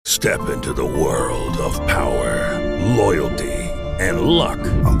Step into the world of power, loyalty, and luck.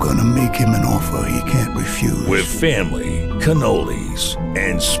 I'm gonna make him an offer he can't refuse. With family, cannolis,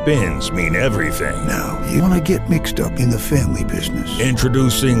 and spins mean everything. Now, you wanna get mixed up in the family business.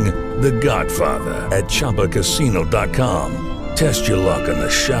 Introducing The Godfather at ChumbaCasino.com. Test your luck in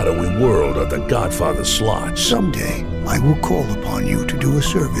the shadowy world of The Godfather slot. Someday, I will call upon you to do a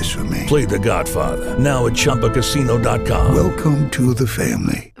service for me. Play The Godfather, now at ChumbaCasino.com. Welcome to the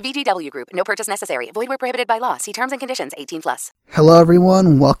family. VGW Group. No purchase necessary. Void where prohibited by law. See terms and conditions. 18+. Hello,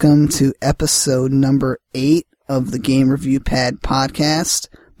 everyone. Welcome to episode number 8 of the GameReviewPad Podcast.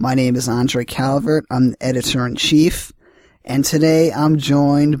 My name is Andre Calvert. I'm the editor-in-chief. And today I'm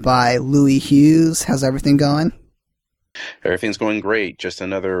joined by Louis Hughes. How's everything going? Everything's going great. Just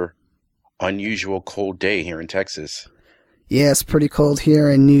another unusual cold day here in Texas. Yeah, it's pretty cold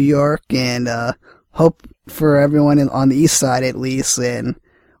here in New York, and hope for everyone on the east side at least, and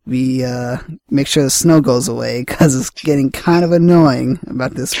we make sure the snow goes away, because it's getting kind of annoying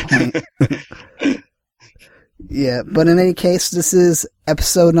about this point. Yeah, but in any case, this is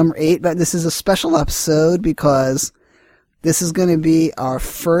episode number 8, but this is a special episode because this is going to be our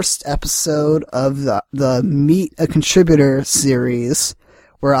first episode of the Meet a Contributor series,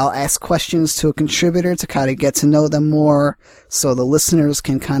 where I'll ask questions to a contributor to kind of get to know them more, so the listeners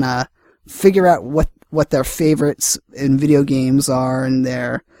can kind of figure out what their favorites in video games are and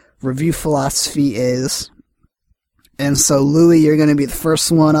their review philosophy is. And so, Louis, you're going to be the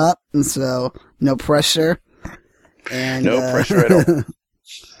first one up, and so no pressure. And, no pressure at all.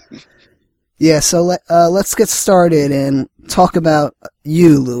 Yeah, so let's get started and talk about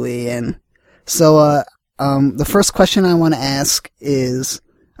you, Louis. And so the first question I want to ask is,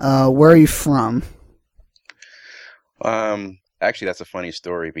 where are you from? Actually, that's a funny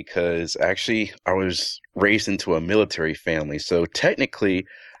story because I was raised into a military family. So technically,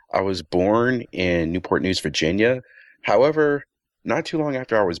 I was born in Newport News, Virginia. However, not too long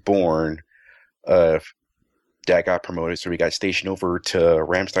after I was born, Dad got promoted, so we got stationed over to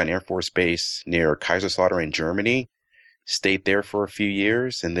Ramstein Air Force Base near Kaiserslautern in Germany. Stayed there for a few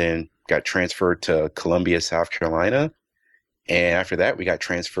years, and then got transferred to Columbia, South Carolina. And after that, we got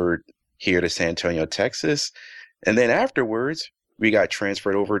transferred here to San Antonio, Texas. And then afterwards, we got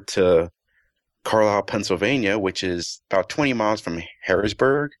transferred over to Carlisle, Pennsylvania, which is about 20 miles from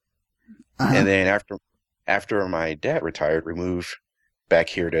Harrisburg. Uh-huh. And then after my dad retired, we moved back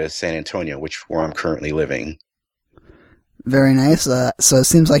here to San Antonio, where I'm currently living. Very nice. So it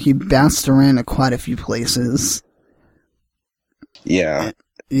seems like you bounced around to quite a few places. Yeah.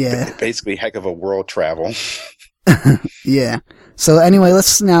 Yeah. Basically, heck of a world travel. Yeah. So anyway,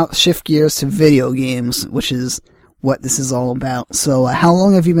 let's now shift gears to video games, which is what this is all about. So how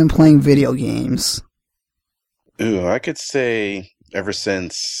long have you been playing video games? Ooh, I could say ever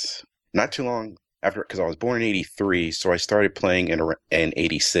since not too long after, because I was born in 83, so I started playing in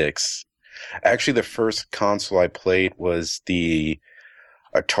 86. Actually, the first console I played was the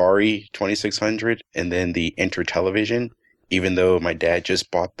Atari 2600 and then the Intellivision, even though my dad just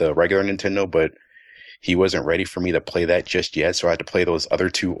bought the regular Nintendo, but he wasn't ready for me to play that just yet, so I had to play those other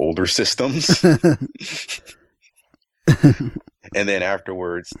two older systems. And then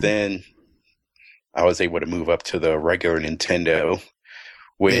afterwards, I was able to move up to the regular Nintendo,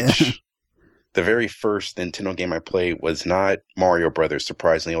 which the very first Nintendo game I played was not Mario Brothers.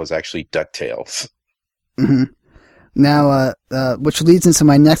 Surprisingly, it was actually DuckTales. Mm-hmm. Now, which leads into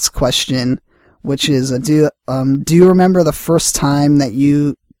my next question, which is, do you remember the first time that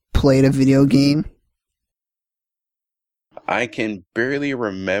you played a video game? I can barely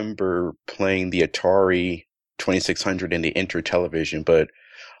remember playing the Atari 2600 and the Intellivision, but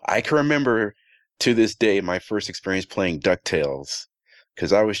I can remember to this day my first experience playing DuckTales,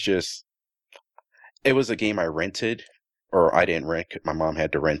 because it was a game I rented, or I didn't rent, my mom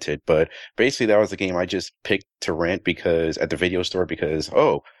had to rent it, but basically that was a game I just picked to rent at the video store because,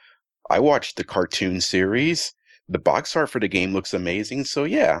 I watched the cartoon series, the box art for the game looks amazing, so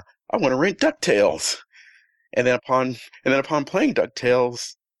yeah, I want to rent DuckTales. And then upon playing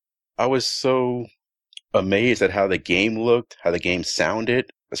DuckTales, I was so amazed at how the game looked, how the game sounded,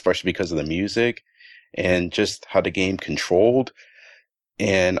 especially because of the music, and just how the game controlled.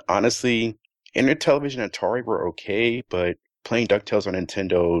 And honestly, Intellivision and Atari were okay, but playing DuckTales on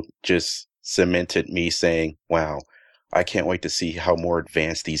Nintendo just cemented me saying, wow, I can't wait to see how more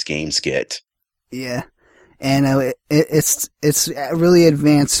advanced these games get. Yeah. And it's really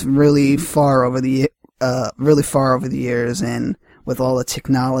advanced really far over the years, and with all the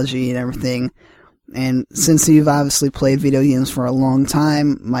technology and everything. And since you've obviously played video games for a long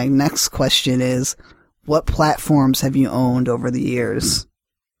time, my next question is, what platforms have you owned over the years?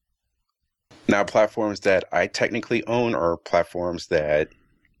 Now, platforms that I technically own are platforms that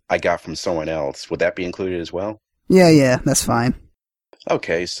I got from someone else. Would that be included as well? Yeah, that's fine.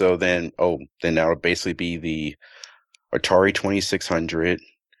 Okay, so then that would basically be the Atari 2600,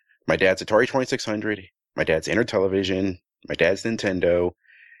 my dad's Atari 2600, my dad's Intertelevision, my dad's Nintendo,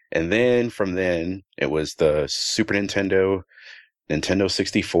 and then from then it was the Super Nintendo, Nintendo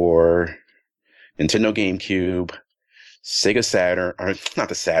 64, Nintendo GameCube, Sega Saturn, or not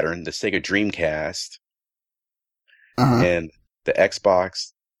the Saturn, the Sega Dreamcast, and the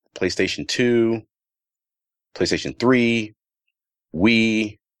Xbox, PlayStation 2, PlayStation 3,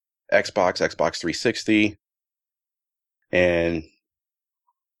 Wii, Xbox 360, and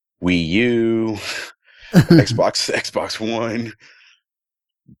Wii U, Xbox One.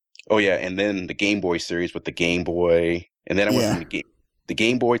 Oh yeah, and then the Game Boy series with the Game Boy, and then I went from the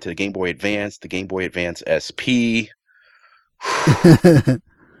Game Boy to the Game Boy Advance, the Game Boy Advance SP,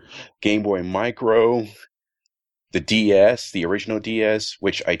 Game Boy Micro, the DS, the original DS,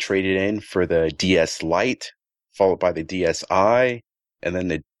 which I traded in for the DS Lite, followed by the DSi, and then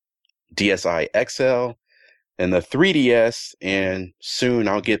the DSi XL, and the 3DS, and soon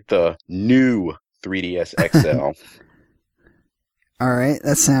I'll get the new 3DS XL. All right,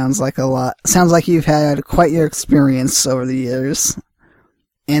 that sounds like a lot. Sounds like you've had quite your experience over the years,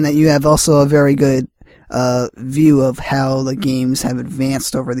 and that you have also a very good view of how the games have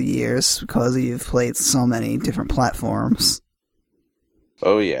advanced over the years because you've played so many different platforms.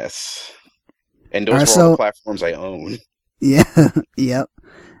 Oh, yes. And those are all the platforms I own. Yeah, yep.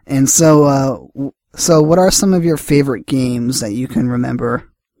 And so what are some of your favorite games that you can remember?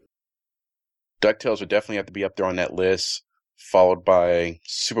 DuckTales would definitely have to be up there on that list, followed by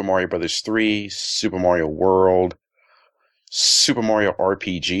Super Mario Bros. 3, Super Mario World, Super Mario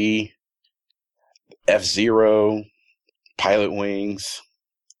RPG, F-Zero, Pilot Wings,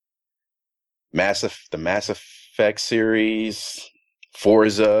 the Mass Effect series,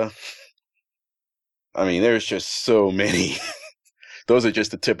 Forza. I mean, there's just so many. Those are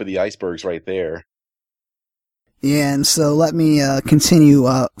just the tip of the icebergs right there. Yeah, and so let me continue.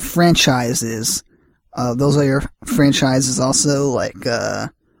 Franchises. Those are your franchises also? Like,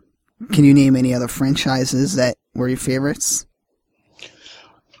 can you name any other franchises that were your favorites?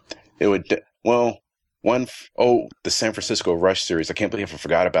 It would, the San Francisco Rush series. I can't believe I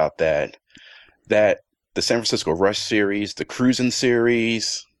forgot about that. The San Francisco Rush series, the Cruisin'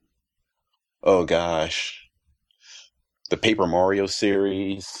 series. Oh gosh. The Paper Mario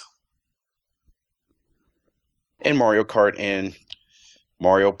series. And Mario Kart and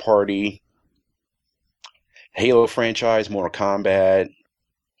Mario Party. Halo franchise, Mortal Kombat.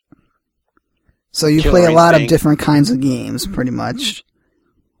 So you play a lot of different kinds of games, pretty much.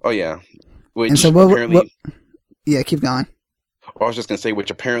 Oh yeah. Which and so apparently... Yeah, keep going. I was just going to say, which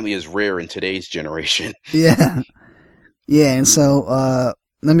apparently is rare in today's generation. Yeah. Yeah, and so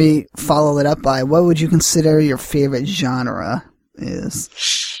let me follow it up by, what would you consider your favorite genre is?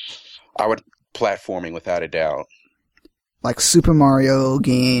 I would platforming, without a doubt. Like Super Mario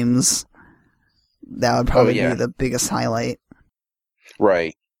games. That would probably be the biggest highlight.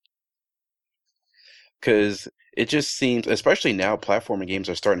 Right. Because it just seems, especially now, platforming games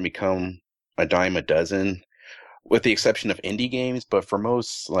are starting to become a dime a dozen, with the exception of indie games. But for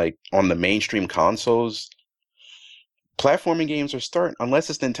most, like, on the mainstream consoles, platforming games are starting, unless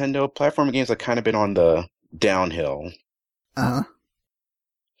it's Nintendo, platforming games have kind of been on the downhill. Uh-huh.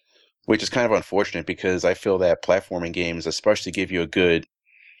 Which is kind of unfortunate, because I feel that platforming games especially give you a good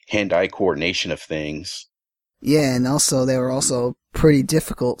hand-eye coordination of things. Yeah, and also they were also pretty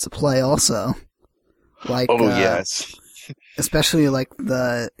difficult to play also. Like, yes. Especially like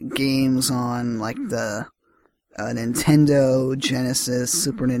the games on like the Nintendo, Genesis,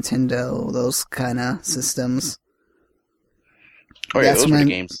 Super Nintendo, those kind of systems. Oh yeah, those were the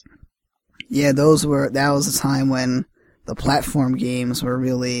games. Yeah, that was a time when the platform games were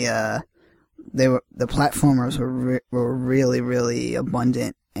really, the platformers were really, really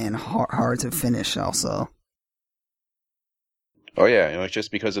abundant and hard to finish also. Oh yeah, it's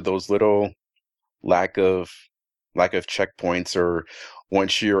just because of those little lack of checkpoints, or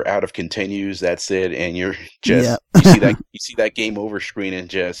once you're out of continues, that's it, and you're just you see that game over screen and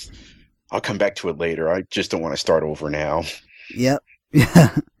just, I'll come back to it later. I just don't want to start over now. Yep.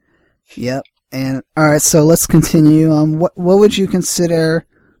 Yeah. Yep. And all right, so let's continue. What would you consider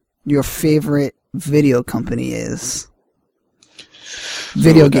your favorite video company is?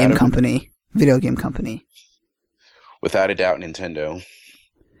 Video game company. Without a doubt, Nintendo.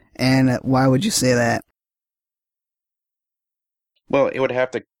 And why would you say that? Well, it would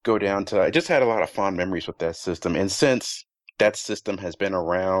have to go down to, I just had a lot of fond memories with that system. And since that system has been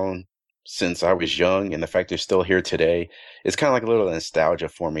around since I was young, and the fact they're still here today, it's kind of like a little nostalgia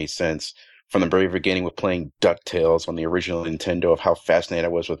for me since from the very beginning with playing DuckTales on the original Nintendo of how fascinated I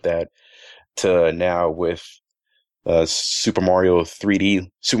was with that to now with Super Mario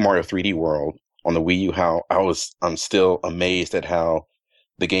 3D World on the Wii U, how I'm still amazed at how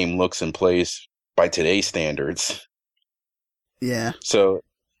the game looks and plays by today's standards. Yeah. So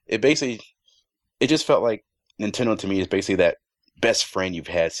it just felt like Nintendo to me is basically that best friend you've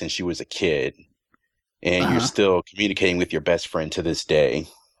had since you was a kid, and you're still communicating with your best friend to this day.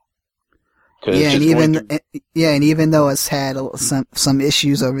 Yeah, and even though it's had some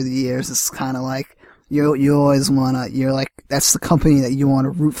issues over the years, it's kind of like you always wanna, you're like, that's the company that you want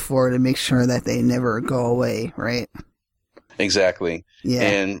to root for to make sure that they never go away, right? Exactly. Yeah.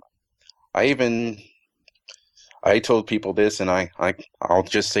 And I told people this, and I'll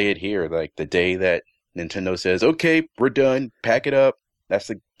just say it here, like the day that Nintendo says, okay, we're done, pack it up, that's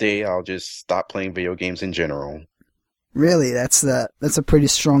the day I'll just stop playing video games in general. Really, that's a pretty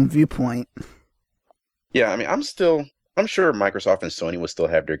strong viewpoint. Yeah, I mean, I'm sure Microsoft and Sony will still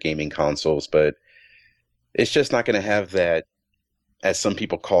have their gaming consoles, but it's just not going to have that, as some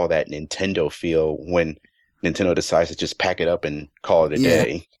people call that, Nintendo feel when Nintendo decides to just pack it up and call it a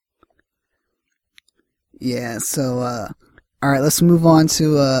day. Yeah, so, alright, let's move on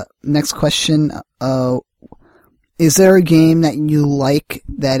to, next question. Is there a game that you like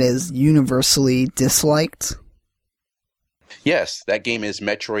that is universally disliked? Yes, that game is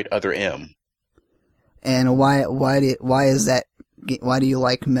Metroid Other M. And why is that? Why do you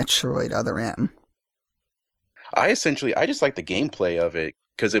like Metroid Other M? I just like the gameplay of it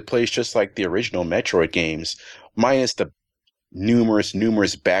because it plays just like the original Metroid games, minus the numerous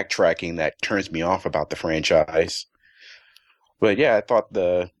backtracking that turns me off about the franchise. But yeah, I thought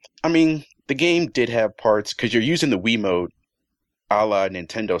the game did have parts because you're using the Wiimote a la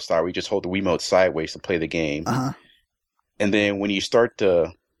Nintendo style, where you just hold the Wiimote sideways to play the game. And then when you start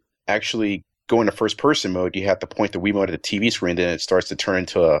to actually go into first-person mode, you have to point the Wiimote at the TV screen, then it starts to turn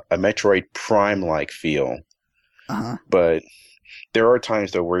into a Metroid Prime-like feel. But there are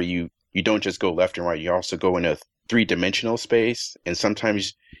times, though, where you don't just go left and right. You also go in a three-dimensional space, and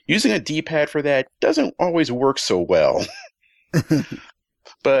sometimes using a D-pad for that doesn't always work so well.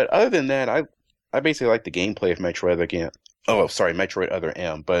 But other than that, I basically like the gameplay of Metroid Other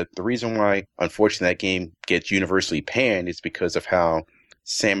M. But the reason why, unfortunately, that game gets universally panned is because of how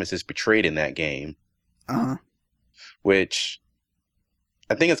Samus is portrayed in that game. Which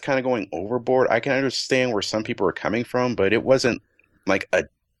I think it's kind of going overboard. I can understand where some people are coming from, but it wasn't like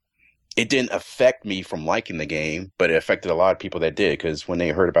it didn't affect me from liking the game, but it affected a lot of people that did, because when they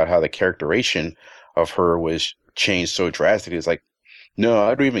heard about how the characterization of her was changed so drastically, it's like, no,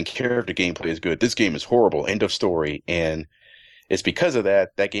 I don't even care if the gameplay is good. This game is horrible. End of story. And it's because of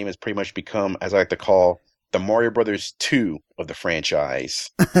that game has pretty much become, as I like to call, the Mario Brothers 2 of the franchise.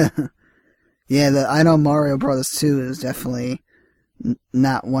 Yeah, I know Mario Brothers 2 is definitely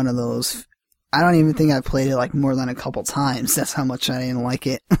not one of those. I don't even think I've played it like more than a couple times. That's how much I didn't like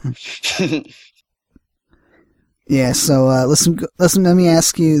it. Yeah, so listen. Let me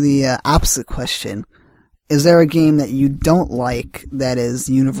ask you the opposite question. Is there a game that you don't like that is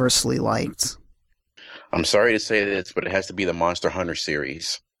universally liked? I'm sorry to say this, but it has to be the Monster Hunter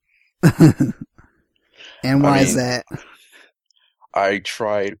series. And why is that? I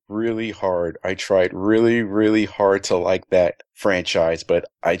tried really hard. I tried really, really hard to like that franchise, but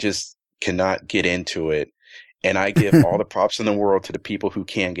I just cannot get into it. And I give all the props in the world to the people who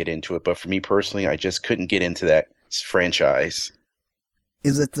can get into it. But for me personally, I just couldn't get into that franchise.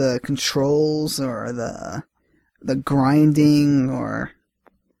 Is it the controls or the grinding, or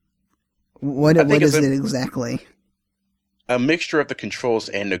what is it exactly? A mixture of the controls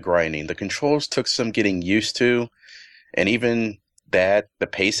and the grinding. The controls took some getting used to, and even that, the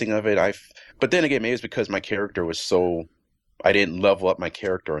pacing of it, but then again, maybe it's because my character was so, I didn't level up my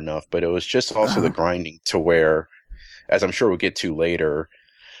character enough, but it was just also the grinding to where, as I'm sure we'll get to later,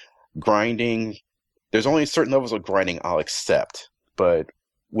 grinding, there's only certain levels of grinding I'll accept, but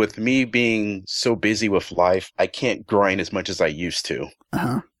with me being so busy with life, I can't grind as much as I used to.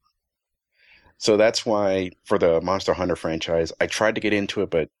 So that's why, for the Monster Hunter franchise, I tried to get into it,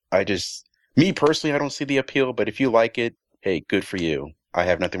 but me personally, I don't see the appeal, but if you like it, hey, good for you. I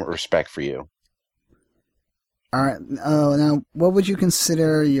have nothing but respect for you. Alright, now, what would you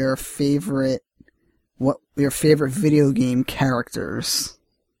consider your favorite video game characters?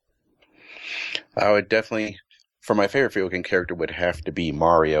 I would definitely, for my favorite video game character, would have to be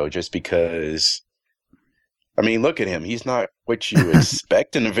Mario, just because, I mean, look at him. He's not what you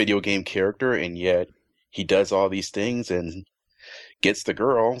expect in a video game character, and yet he does all these things, and gets the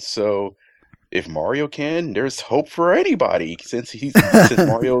girl. So if Mario can, there's hope for anybody. Since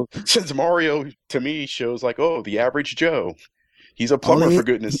Mario to me shows like, oh, the average Joe. He's a plumber, for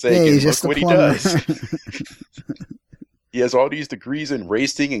goodness sake, yeah, and look what he plumber. does. He has all these degrees in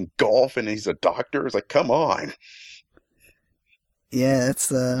racing and golf, and he's a doctor. It's like, come on. Yeah,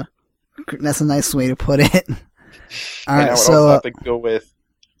 that's a nice way to put it. All right, I would also have to go with.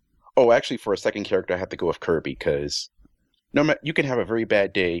 Oh, actually, for a second character, I have to go with Kirby because no matter, you can have a very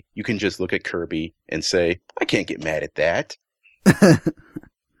bad day. You can just look at Kirby and say, "I can't get mad at that."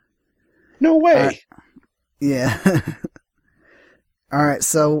 No way. Yeah. All right,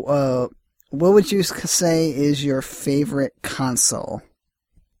 so what would you say is your favorite console?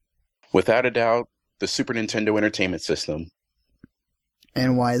 Without a doubt, the Super Nintendo Entertainment System.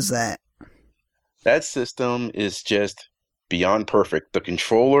 And why is that? That system is just beyond perfect. The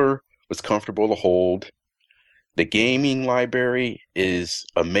controller was comfortable to hold. The gaming library is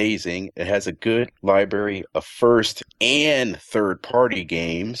amazing. It has a good library of first and third-party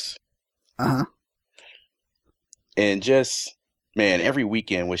games. Uh-huh. And just, man, every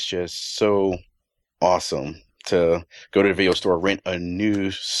weekend was just so awesome to go to the video store, rent a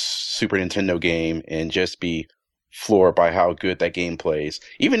new Super Nintendo game, and just be floored by how good that game plays.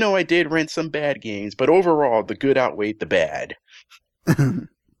 Even though I did rent some bad games, but overall, the good outweighed the bad.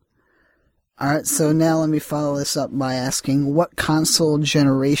 Alright, so now let me follow this up by asking, what console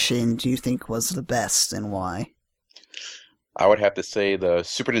generation do you think was the best and why? I would have to say the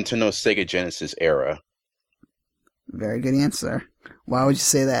Super Nintendo Sega Genesis era. Very good answer. Why would you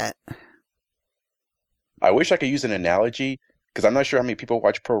say that? I wish I could use an analogy, because I'm not sure how many people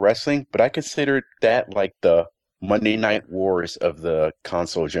watch pro wrestling, but I consider that like the Monday Night Wars of the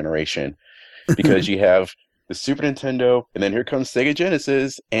console generation, because you have the Super Nintendo, and then here comes Sega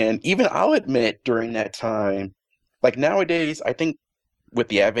Genesis, and even I'll admit during that time, like nowadays, I think with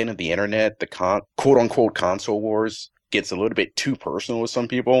the advent of the internet, the quote-unquote console wars gets a little bit too personal with some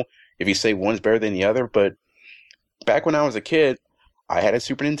people, if you say one's better than the other, but back when I was a kid, I had a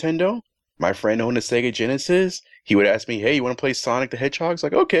Super Nintendo, my friend owned a Sega Genesis, he would ask me, hey, you want to play Sonic the Hedgehog? I was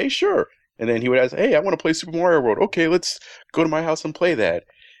like, okay, sure. And then he would ask, hey, I want to play Super Mario World. Okay, let's go to my house and play that.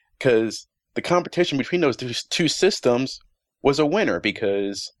 Because the competition between those two systems was a winner,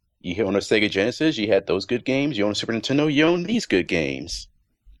 because you own a Sega Genesis, you had those good games. You own a Super Nintendo, you own these good games.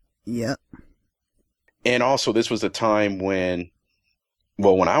 Yep. And also, this was a time when,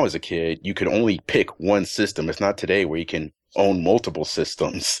 well, when I was a kid, you could only pick one system. It's not today where you can own multiple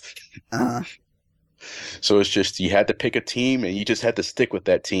systems. Uh-huh. So it's just, you had to pick a team, and you just had to stick with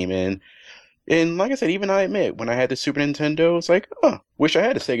that team. And like I said, even I admit, when I had the Super Nintendo, it's like, oh, wish I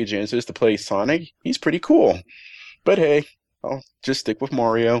had a Sega Genesis to play Sonic. He's pretty cool. But hey, I'll just stick with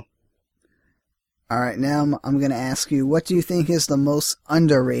Mario. All right, now I'm going to ask you, what do you think is the most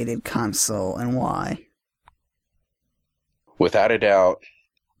underrated console and why? Without a doubt,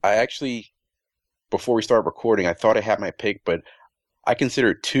 I actually, before we started recording, I thought I had my pick, but I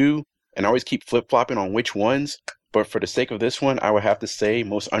consider two, and I always keep flip-flopping on which ones. But for the sake of this one, I would have to say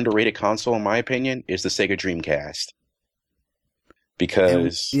most underrated console, in my opinion, is the Sega Dreamcast.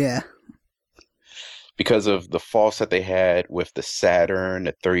 Because of the faults that they had with the Saturn,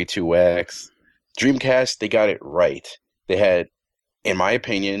 the 32X, Dreamcast, they got it right. They had, in my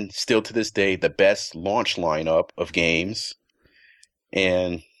opinion, still to this day, the best launch lineup of games.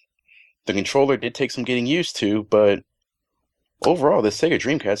 And the controller did take some getting used to, but overall, the Sega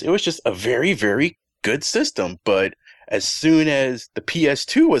Dreamcast, it was just a very, very good system. But as soon as the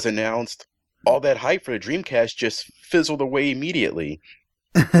PS2 was announced, all that hype for the Dreamcast just fizzled away immediately.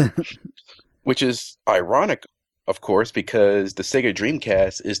 Which is ironic, of course, because the Sega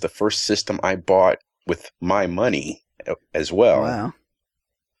Dreamcast is the first system I bought with my money as well. Wow.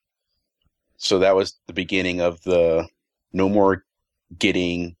 So that was the beginning of the no more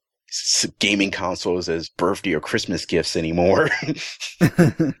getting gaming consoles as birthday or Christmas gifts anymore.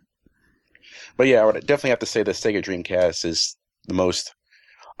 But yeah, I would definitely have to say the Sega Dreamcast is the most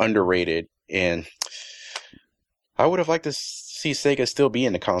underrated, and I would have liked to see Sega still be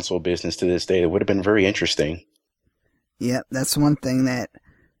in the console business to this day. It would have been very interesting. Yep, that's one thing that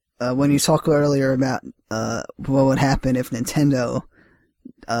when you talked earlier about what would happen if Nintendo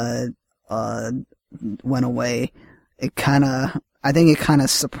went away, I think it kind of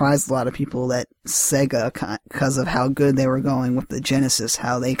surprised a lot of people that Sega, because of how good they were going with the Genesis,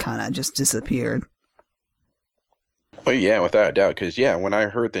 how they kind of just disappeared. Oh yeah, without a doubt. Because yeah, when I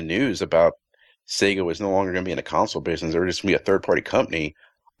heard the news about Sega was no longer going to be in the console business, they were just going to be a third-party company,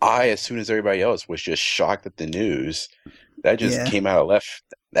 I, as soon as everybody else, was just shocked at the news. That news just came out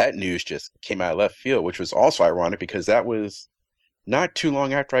of left field, which was also ironic because that was not too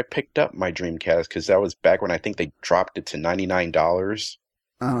long after I picked up my Dreamcast, because that was back when I think they dropped it to $99.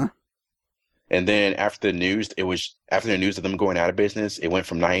 Uh-huh. And then after the news of them going out of business, it went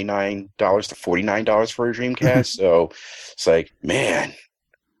from $99 to $49 for a Dreamcast. So it's like, man,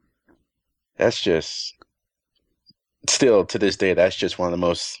 that's just still to this day, that's just one of the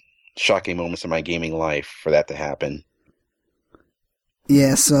most shocking moments in my gaming life for that to happen.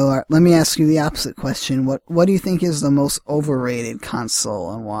 Yeah, so let me ask you the opposite question. What do you think is the most overrated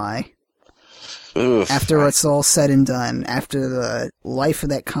console and why? Oof, after it's all said and done, after the life of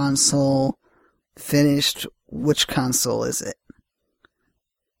that console finished, which console is it?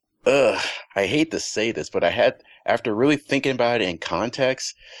 I hate to say this, but after really thinking about it in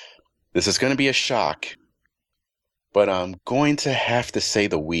context, this is going to be a shock, but I'm going to have to say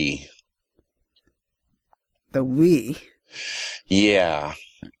the Wii. The Wii? Yeah.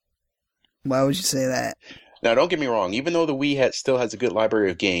 Why would you say that? Now, don't get me wrong. Even though the Wii still has a good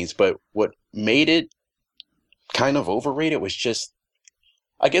library of games, but what made it kind of overrated was just,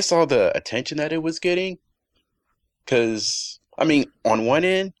 I guess, all the attention that it was getting. Because, I mean, on one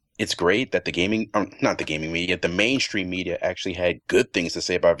end, it's great that not the gaming media, the mainstream media actually had good things to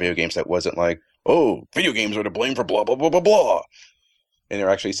say about video games that wasn't like, oh, video games are to blame for blah, blah, blah, blah, blah. And they're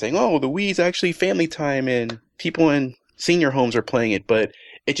actually saying, oh, the Wii's actually family time and people in senior homes are playing it. But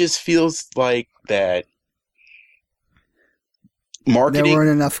it just feels like that marketing. There weren't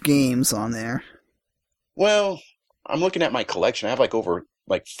enough games on there. Well, I'm looking at my collection. I have over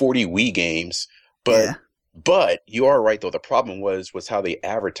 40 Wii games. But you are right, though. The problem was how they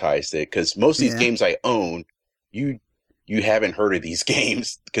advertised it. Because most of these games I own, you haven't heard of these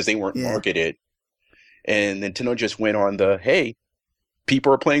games because they weren't marketed. And Nintendo just went on hey,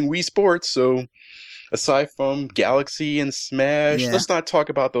 people are playing Wii Sports, so aside from Galaxy and Smash, let's not talk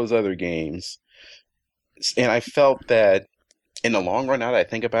about those other games. And I felt that in the long run, now that I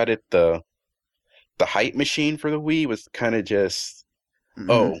think about it, the hype machine for the Wii was kind of just,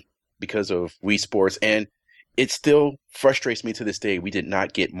 because of Wii Sports. And it still frustrates me to this day, we did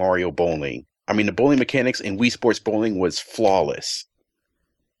not get Mario Bowling. I mean, the bowling mechanics in Wii Sports Bowling was flawless.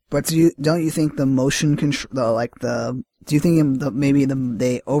 But don't you think the motion control, do you think maybe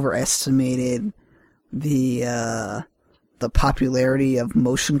they overestimated the popularity of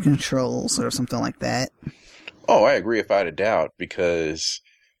motion controls or something like that? Oh, I agree without a doubt, because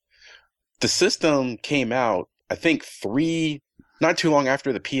the system came out, I think not too long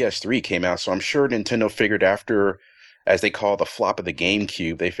after the PS3 came out, so I'm sure Nintendo figured after, as they call the flop of the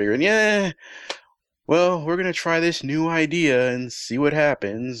GameCube, they figured, well, we're going to try this new idea and see what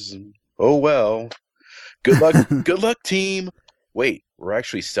happens. Oh, well. Good luck, good luck, team. Wait, we're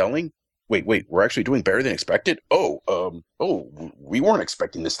actually selling? Wait, we're actually doing better than expected? We weren't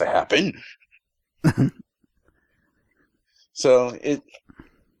expecting this to happen. So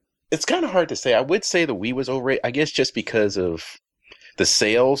it's kind of hard to say. I would say the Wii was overrated, I guess just because of the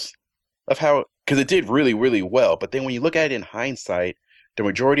sales of because it did really, really well. But then when you look at it in hindsight, the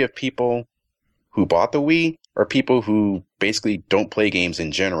majority of people who bought the Wii are people who basically don't play games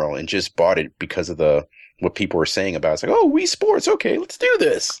in general and just bought it because of what people were saying about it. It's like, oh, Wii Sports, okay, let's do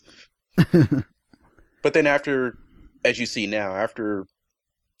this. But then after, as you see now, after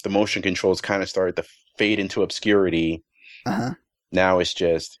the motion controls kind of started to fade into obscurity, now it's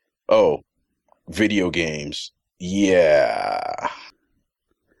just, video games. Yeah.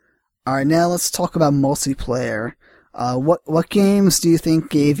 All right, now let's talk about multiplayer. What games do you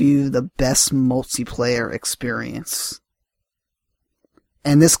think gave you the best multiplayer experience?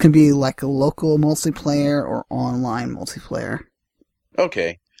 And this can be like a local multiplayer or online multiplayer.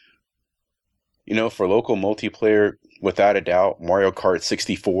 Okay. For local multiplayer, without a doubt, Mario Kart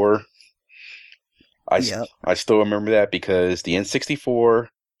 64. I still remember that because the N64,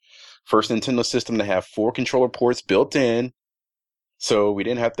 first Nintendo system to have 4 controller ports built in, so we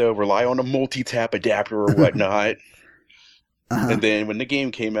didn't have to rely on a multi-tap adapter or whatnot. And then when the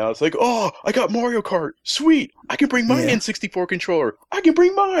game came out, it's like, oh, I got Mario Kart. Sweet. I can bring my N64 controller. I can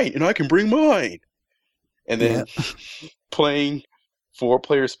bring mine, and I can bring mine. And then playing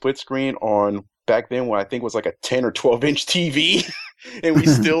 4-player split screen on back then what I think was like a 10 or 12-inch TV, and we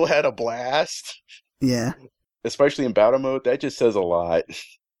still had a blast. Yeah. Especially in battle mode, that just says a lot.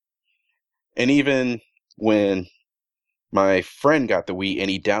 And even when my friend got the Wii and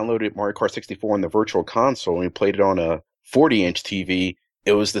he downloaded Mario Kart 64 on the Virtual Console and he played it on a 40-inch TV,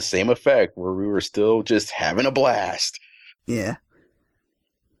 it was the same effect where we were still just having a blast. Yeah.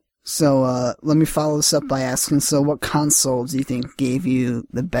 So let me follow this up by asking, so what console do you think gave you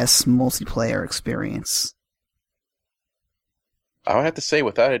the best multiplayer experience? I would have to say,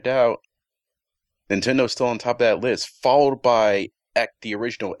 without a doubt, Nintendo's still on top of that list, followed by the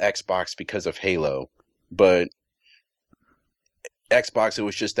original Xbox because of Halo. But Xbox, it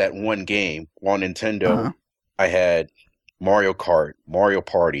was just that one game. While Nintendo, I had Mario Kart, Mario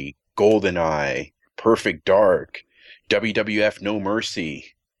Party, GoldenEye, Perfect Dark, WWF No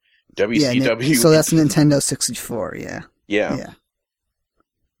Mercy, WCW. So that's Nintendo 64, yeah. Yeah.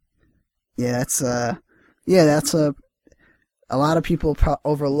 Yeah, that's a lot of people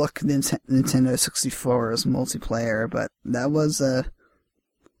overlook Nintendo 64 as multiplayer, but that was the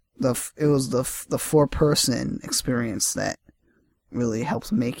 4-person experience that really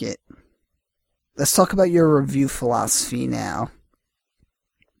helped make it. Let's talk about your review philosophy now.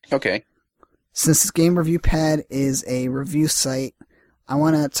 Okay. Since GameReviewPad is a review site, I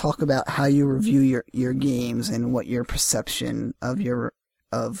want to talk about how you review your games and what your perception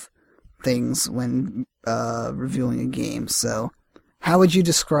of things when reviewing a game. So, how would you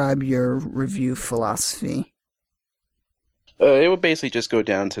describe your review philosophy? It would basically just go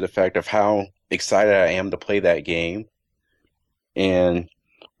down to the fact of how excited I am to play that game. And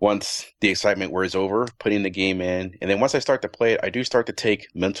once the excitement wears over, putting the game in. And then once I start to play it, I do start to take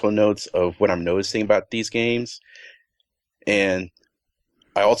mental notes of what I'm noticing about these games. And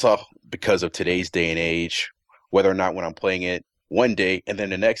I also, because of today's day and age, whether or not when I'm playing it one day and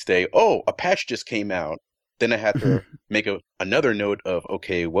then the next day, oh, a patch just came out. Then I have to make another note of,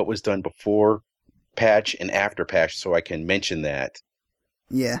 okay, what was done before patch and after patch so I can mention that.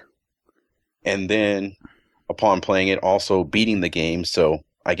 Yeah. And then upon playing it, also beating the game so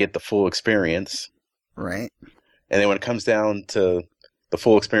I get the full experience. Right. And then when it comes down to the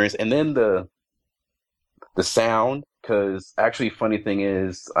full experience and then the sound, because actually funny thing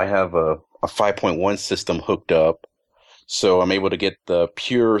is I have a 5.1 system hooked up, so I'm able to get the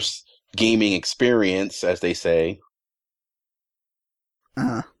pure gaming experience, as they say.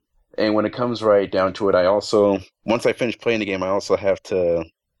 Uh-huh. And when it comes right down to it, I also, once I finish playing the game, I also have to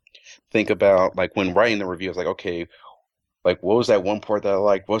think about, like, when writing the review, I was like, okay, like, what was that one part that I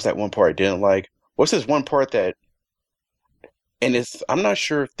liked? What was that one part I didn't like? What's this one part that, and I'm not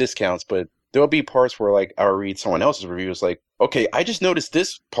sure if this counts, but there'll be parts where, like, I'll read someone else's review. It's like, okay, I just noticed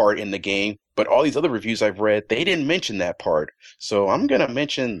this part in the game, but all these other reviews I've read, they didn't mention that part. So I'm going to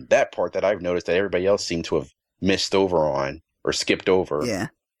mention that part that I've noticed that everybody else seemed to have missed over on or skipped over. Yeah.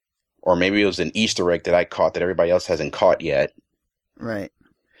 Or maybe it was an Easter egg that I caught that everybody else hasn't caught yet. Right.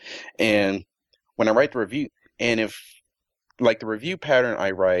 And when I write the review, and if, like, the review pattern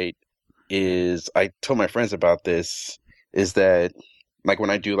I write is, I told my friends about this, is that, like,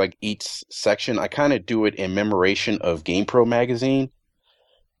 when I do, like, each section, I kind of do it in memoration of GamePro magazine.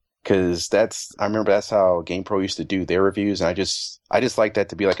 Because I remember that's how GamePro used to do their reviews. And I just like that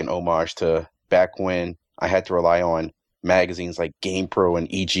to be like an homage to back when I had to rely on magazines like GamePro and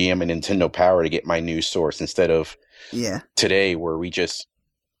EGM and Nintendo Power to get my news source instead of today where we just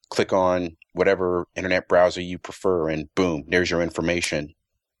click on whatever internet browser you prefer and boom, there's your information.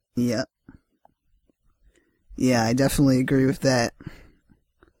 Yeah. Yeah, I definitely agree with that.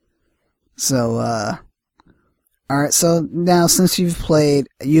 So, alright, so now since you've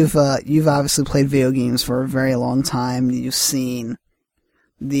obviously played video games for a very long time, you've seen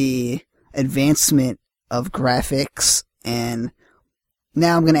the advancement of graphics, and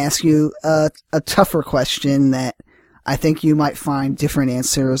now I'm going to ask you a tougher question that I think you might find different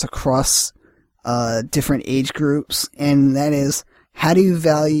answers across different age groups, and that is, how do you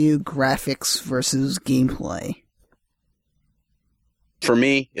value graphics versus gameplay? For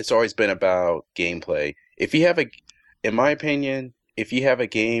me, it's always been about gameplay. In my opinion, if you have a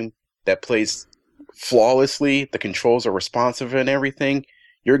game that plays flawlessly, the controls are responsive and everything,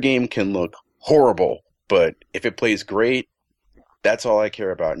 your game can look horrible. But if it plays great, that's all I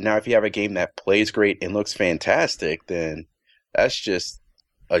care about. Now, if you have a game that plays great and looks fantastic, then that's just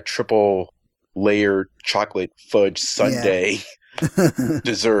a triple layered chocolate fudge sundae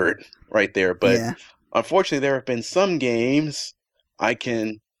dessert right there. But unfortunately, there have been some games I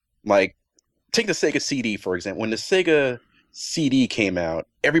can, like, take the Sega CD, for example. When the Sega CD came out,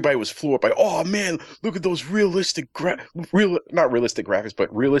 everybody was floored by, oh man, look at those not realistic graphics,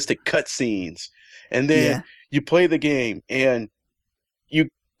 but realistic cutscenes. And then you play the game and you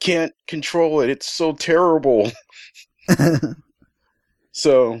can't control it. It's so terrible.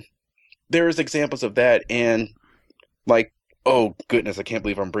 So there's examples of that. And, like, oh goodness, I can't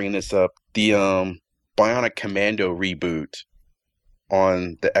believe I'm bringing this up. The Bionic Commando reboot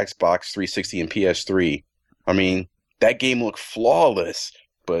on the Xbox 360 and PS3. I mean, that game looked flawless,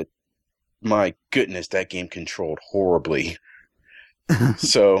 but my goodness, that game controlled horribly.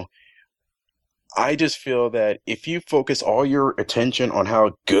 So I just feel that if you focus all your attention on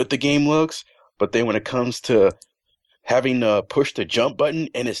how good the game looks, But then when it comes to having to push the jump button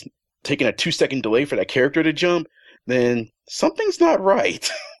and it's taking a 2-second delay for that character to jump, then something's not right.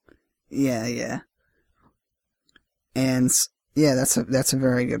 Yeah. And yeah, that's a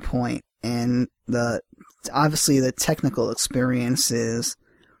very good point. And obviously the technical experience is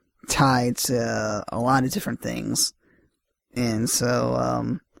tied to a lot of different things. And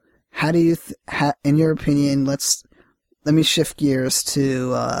so, how do you, in your opinion, let me shift gears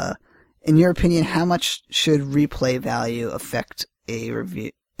to, in your opinion, how much should replay value affect a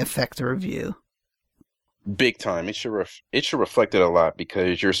review? Big time. It should reflect it a lot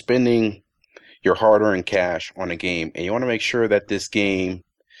because you're spending your hard-earned cash on a game, and you want to make sure that this game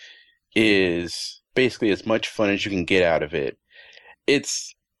is basically as much fun as you can get out of it.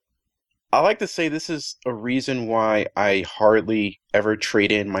 I like to say this is a reason why I hardly ever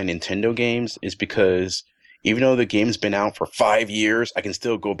trade in my Nintendo games, is because even though the game's been out for 5 years, I can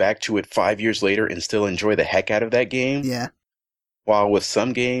still go back to it 5 years later and still enjoy the heck out of that game. Yeah. While with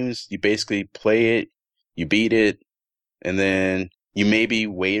some games, you basically play it, you beat it, and then you maybe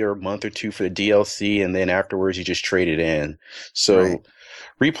wait a month or two for the DLC, and then afterwards you just trade it in. So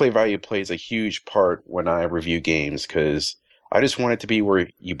replay value plays a huge part when I review games, because I just want it to be where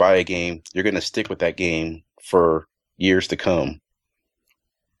you buy a game, you're going to stick with that game for years to come.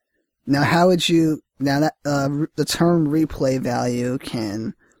 Now, that the term replay value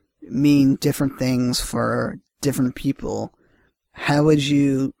can mean different things for different people. How would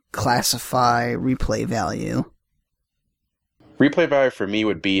you classify replay value? Replay value for me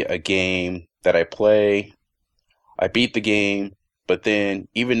would be a game that I play, I beat the game, but then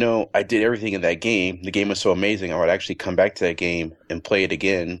even though I did everything in that game, the game was so amazing, I would actually come back to that game and play it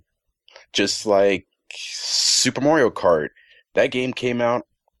again. Just like Super Mario Kart. That game came out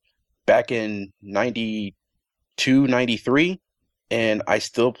back in 92, 93, and I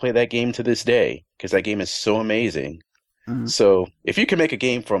still play that game to this day because that game is so amazing. Mm-hmm. So if you can make a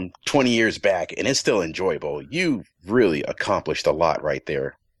game from 20 years back and it's still enjoyable, you've really accomplished a lot right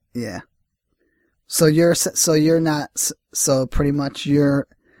there. Yeah. So pretty much you're,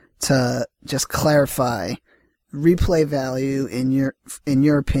 to just clarify, replay value in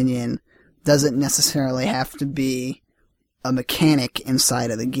your opinion doesn't necessarily have to be a mechanic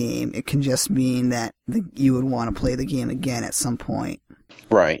inside of the game. It can just mean that you would want to play the game again at some point.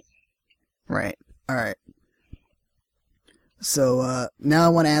 Right. Right. All right. So now I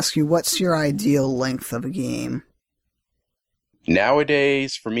want to ask you, what's your ideal length of a game?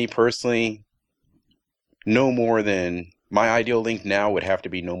 Nowadays, for me personally, my ideal length now would have to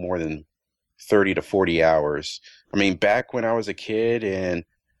be no more than 30 to 40 hours. I mean, back when I was a kid and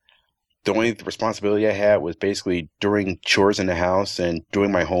the only responsibility I had was basically doing chores in the house and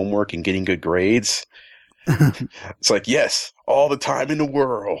doing my homework and getting good grades. It's like, yes, all the time in the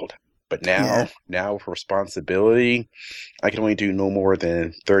world. But now with responsibility, I can only do no more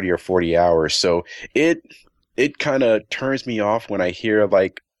than 30 or 40 hours. So it kind of turns me off when I hear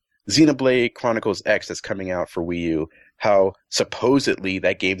like Xenoblade Chronicles X that's coming out for Wii U, how supposedly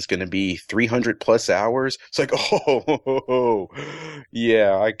that game's going to be 300 plus hours. It's like,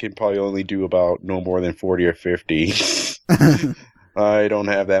 yeah, I can probably only do about no more than 40 or 50. I don't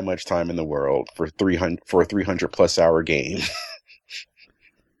have that much time in the world for a 300 plus hour game.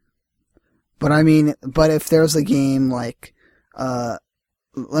 But I mean, if there's a game like,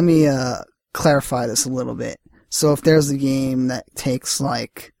 let me clarify this a little bit. So if there's a game that takes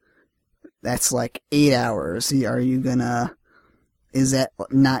that's 8 hours, is that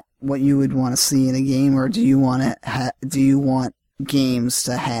not what you would want to see in a game, or do you want games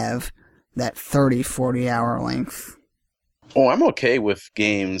to have that 30, 40 hour length? Oh, I'm okay with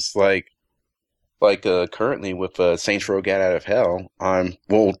games like currently with Saints Row Get Out of Hell.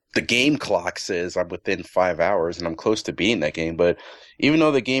 The game clock says I'm within 5 hours and I'm close to beating that game, but even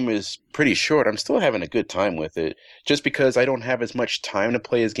though the game is pretty short, I'm still having a good time with it. Just because I don't have as much time to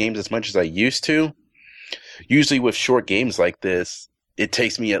play as games as much as I used to. Usually with short games like this, it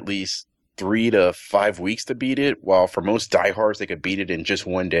takes me at least 3 to 5 weeks to beat it, while for most diehards, they could beat it in just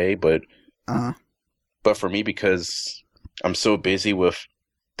one day. But for me, because I'm so busy with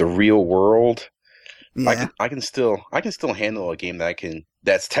the real world, yeah. I can still handle a game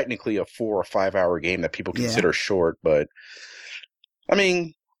that's technically a 4 or 5 hour game that people consider short, but I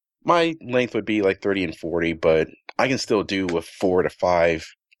mean, my length would be like 30 and 40, but I can still do with 4 to 5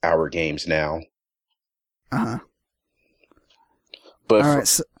 hour games now. But all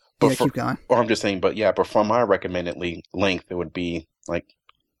right, keep going. Or I'm just saying, but for my recommended length, it would be like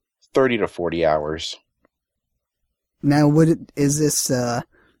 30 to 40 hours. Now, would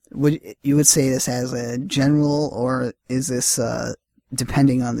you say this as a general, or is this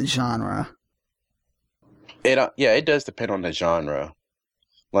depending on the genre? It does depend on the genre.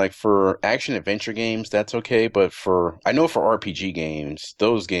 Like for action adventure games, that's okay, but I know for RPG games,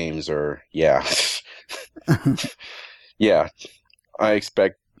 those games are, yeah. Yeah, I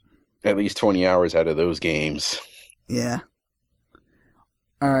expect at least 20 hours out of those games. Yeah.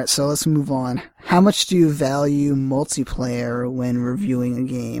 Alright, so let's move on. How much do you value multiplayer when reviewing a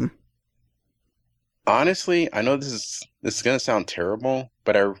game? Honestly, I know this is going to sound terrible,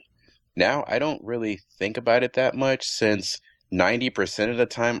 but I don't really think about it that much since 90% of the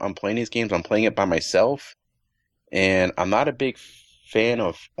time I'm playing these games, I'm playing it by myself, and I'm not a big fan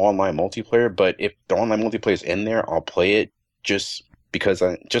of online multiplayer, but if the online multiplayer is in there, I'll play it just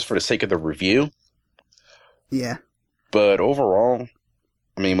just for the sake of the review. Yeah. But overall,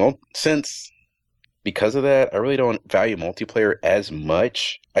 I mean, because of that, I really don't value multiplayer as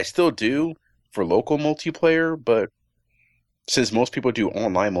much. I still do for local multiplayer, but since most people do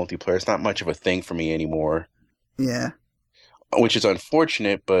online multiplayer, it's not much of a thing for me anymore. Yeah. Which is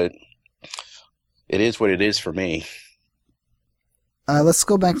unfortunate, but it is what it is for me. Let's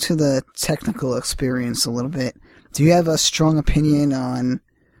go back to the technical experience a little bit. Do you have a strong opinion on,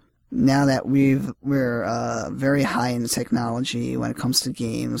 now that we're very high in technology when it comes to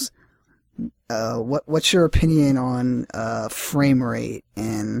games, what's your opinion on frame rate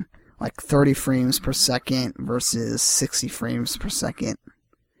and like 30 frames per second versus 60 frames per second?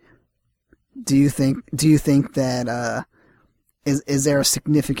 Do you think that is there a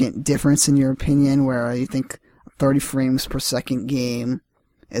significant difference in your opinion where you think a 30 frames per second game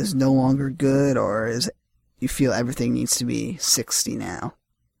is no longer good, or you feel everything needs to be 60 now?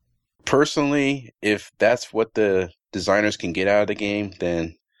 Personally, if that's what the designers can get out of the game,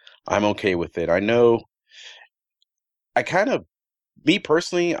 then I'm okay with it. Me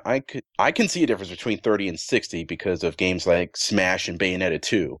personally, I can see a difference between 30 and 60 because of games like Smash and Bayonetta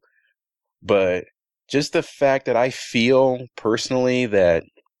 2. But just the fact that I feel personally that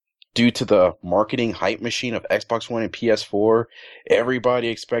due to the marketing hype machine of Xbox One and PS4, everybody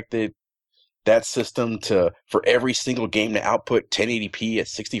expected that system for every single game to output 1080p at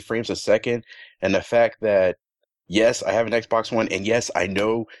 60 frames a second. And the fact that, yes, I have an Xbox One, and yes, I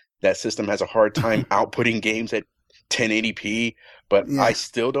know that system has a hard time outputting games at 1080p, but yeah. I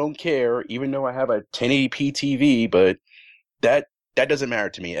still don't care, even though I have a 1080p TV, but that doesn't matter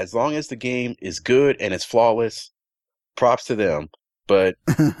to me. As long as the game is good and it's flawless, props to them. But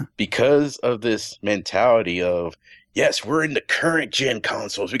because of this mentality of, yes, we're in the current gen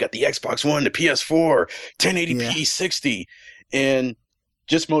consoles, we got the Xbox One, the PS4, 1080p, 60. And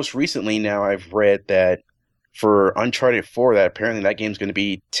just most recently now I've read that for Uncharted 4, that apparently that game's going to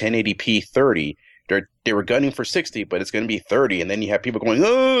be 1080p 30. They were gunning for 60, but it's going to be 30. And then you have people going,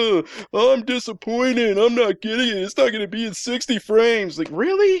 oh, I'm disappointed. I'm not getting it. It's not going to be in 60 frames. Like,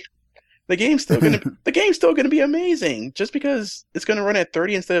 really? The game's still going to be amazing just because it's going to run at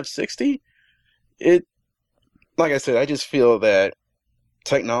 30 instead of 60. Like I said, I just feel that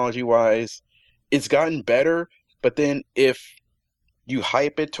technology-wise, it's gotten better. But then if you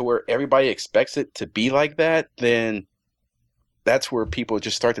hype it to where everybody expects it to be like that, then that's where people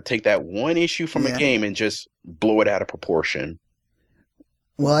just start to take that one issue from a game and just blow it out of proportion.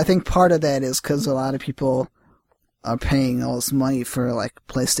 Well, I think part of that is because a lot of people are paying all this money for like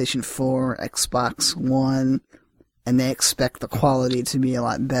PlayStation 4, Xbox One, and they expect the quality to be a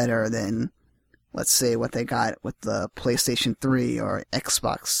lot better than, let's say, what they got with the PlayStation 3 or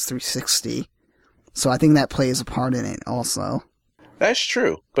Xbox 360. So I think that plays a part in it also. That's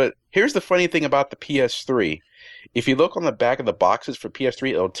true. But here's the funny thing about the PS3. If you look on the back of the boxes for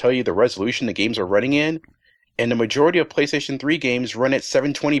PS3, it'll tell you the resolution the games are running in. And the majority of PlayStation 3 games run at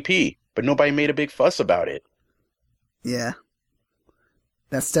 720p, but nobody made a big fuss about it. Yeah.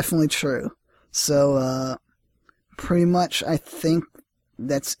 That's definitely true. So, pretty much I think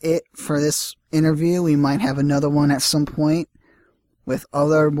that's it for this interview. We might have another one at some point with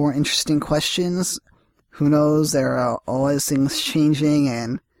other more interesting questions. Who knows? There are always things changing,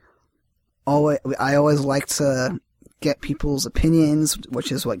 and I always like to get people's opinions,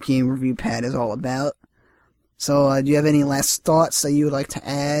 which is what GameReviewPad is all about. So, do you have any last thoughts that you would like to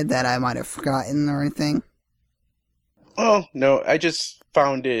add that I might have forgotten or anything? Oh, no, I just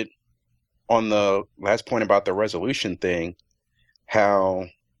found it on the last point about the resolution thing, how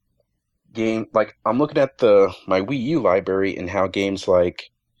I'm looking at my Wii U library and how games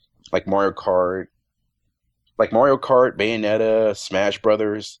like Mario Kart, Bayonetta, Smash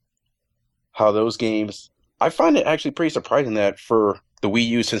Brothers, how those games, I find it actually pretty surprising that for the Wii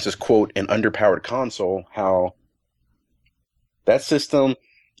U, since it's, quote, an underpowered console, how that system,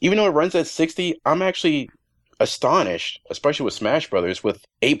 even though it runs at 60, I'm actually astonished, especially with Smash Brothers, with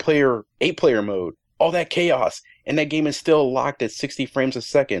 8-player mode all that chaos, and that game is still locked at 60 frames a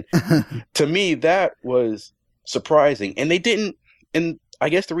second. To me, that was surprising. And they didn't, and I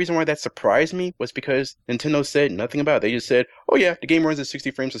guess the reason why that surprised me was because Nintendo said nothing about it. They just said, oh yeah, the game runs at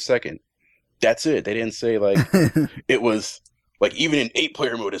 60 frames a second. That's it. They didn't say like, it was like even in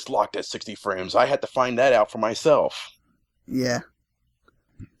 8-player mode, it's locked at 60 frames. I had to find that out for myself. Yeah.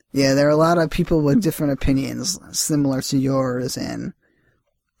 Yeah, there are a lot of people with different opinions, similar to yours, and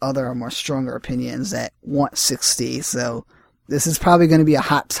other more stronger opinions that want 60. So this is probably going to be a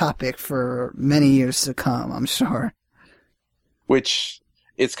hot topic for many years to come, I'm sure. Which,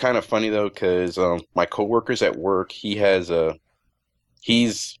 it's kind of funny though, because my coworkers at work, he's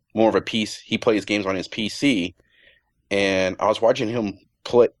more of a PC. He plays games on his PC, and I was watching him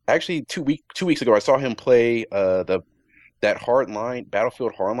play. Actually, 2 weeks ago, I saw him play that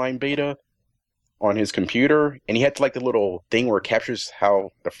Battlefield Hardline beta on his computer, and he had like the little thing where it captures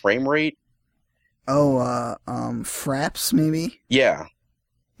how the frame rate. Oh, fraps maybe. Yeah.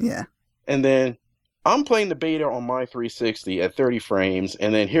 Yeah. And then I'm playing the beta on my 360 at 30 frames,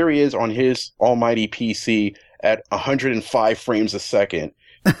 and then here he is on his almighty PC at 105 frames a second.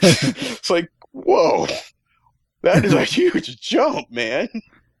 It's like, whoa, that is a huge jump, man.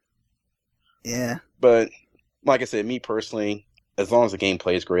 Yeah. But like I said, me personally, as long as the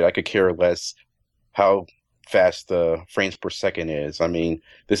gameplay is great, I could care less how fast the frames per second is. I mean,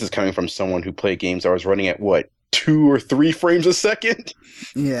 this is coming from someone who played games that was running at, 2 or 3 frames a second?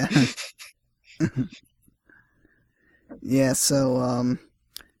 Yeah. Yeah, so,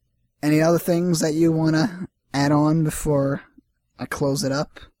 any other things that you want to add on before I close it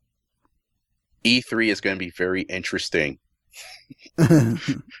up? E3 is going to be very interesting.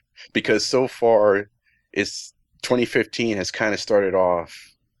 Because so far, 2015 has kind of started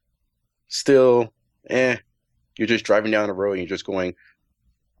off still, you're just driving down the road and you're just going,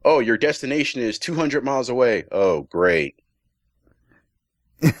 oh, your destination is 200 miles away. Oh, great.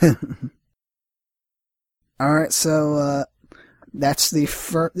 All right, so this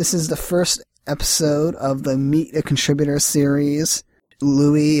is the first episode of the Meet a Contributor series.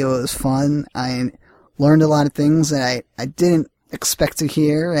 Louis, it was fun. I learned a lot of things that I didn't expect to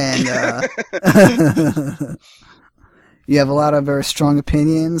hear, and you have a lot of very strong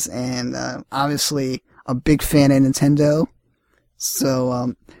opinions, and obviously a big fan of Nintendo.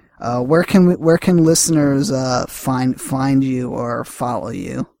 So, where can listeners find you or follow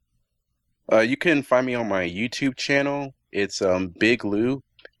you? You can find me on my YouTube channel. It's Big Lou.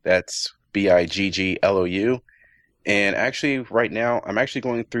 That's BIGGLOU. And actually, right now, I'm actually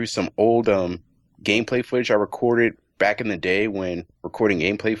going through some old gameplay footage I recorded back in the day when recording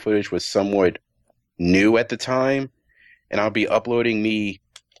gameplay footage was somewhat new at the time. And I'll be uploading me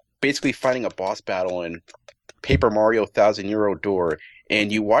basically fighting a boss battle in Paper Mario 1000-Euro Door.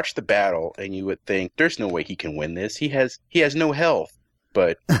 And you watch the battle, and you would think, there's no way he can win this. He has no health.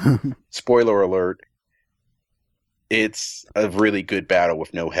 But, spoiler alert, it's a really good battle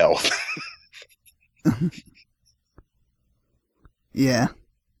with no health. Yeah.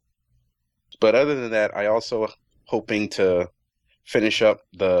 But other than that, I also hoping to finish up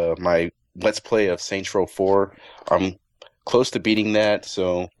my Let's Play of Saints Row 4. I'm close to beating that,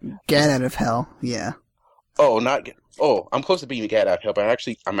 so... Get out of hell, yeah. I'm close to beating Get Out of Hell, but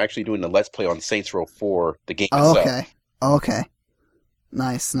I'm actually doing the Let's Play on Saints Row 4, the game itself. Okay.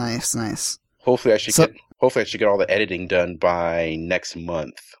 Nice. Hopefully I should get all the editing done by next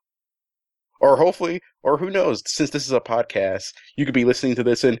month. Or who knows, since this is a podcast, you could be listening to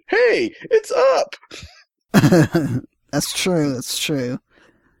this and, hey, it's up! That's true.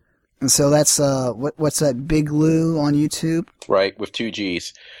 And so that's, what's that, Big Lou on YouTube? Right, with 2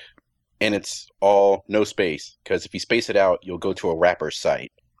 G's. And it's all no space, because if you space it out, you'll go to a rapper's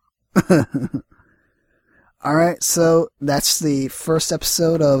site. Alright, so that's the first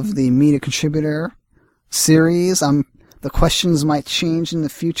episode of the Meet a Contributor series. The questions might change in the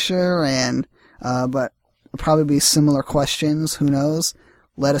future, and but probably be similar questions. Who knows?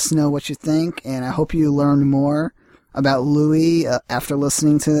 Let us know what you think, and I hope you learned more about Louis after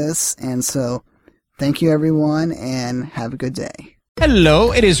listening to this. And so, thank you everyone, and have a good day.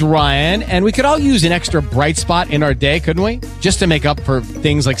 Hello, it is Ryan, and we could all use an extra bright spot in our day, couldn't we? Just to make up for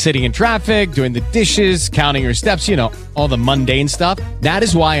things like sitting in traffic, doing the dishes, counting your steps, all the mundane stuff. That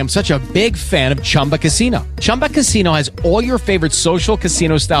is why I'm such a big fan of Chumba Casino. Chumba Casino has all your favorite social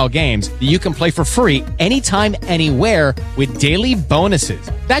casino-style games that you can play for free anytime, anywhere with daily bonuses.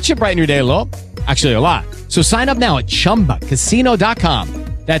 That should brighten your day a little. Actually, a lot. So sign up now at ChumbaCasino.com.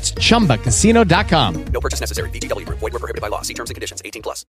 That's ChumbaCasino.com. No purchase necessary. VGW Group. Void where prohibited by law. See terms and conditions. 18+.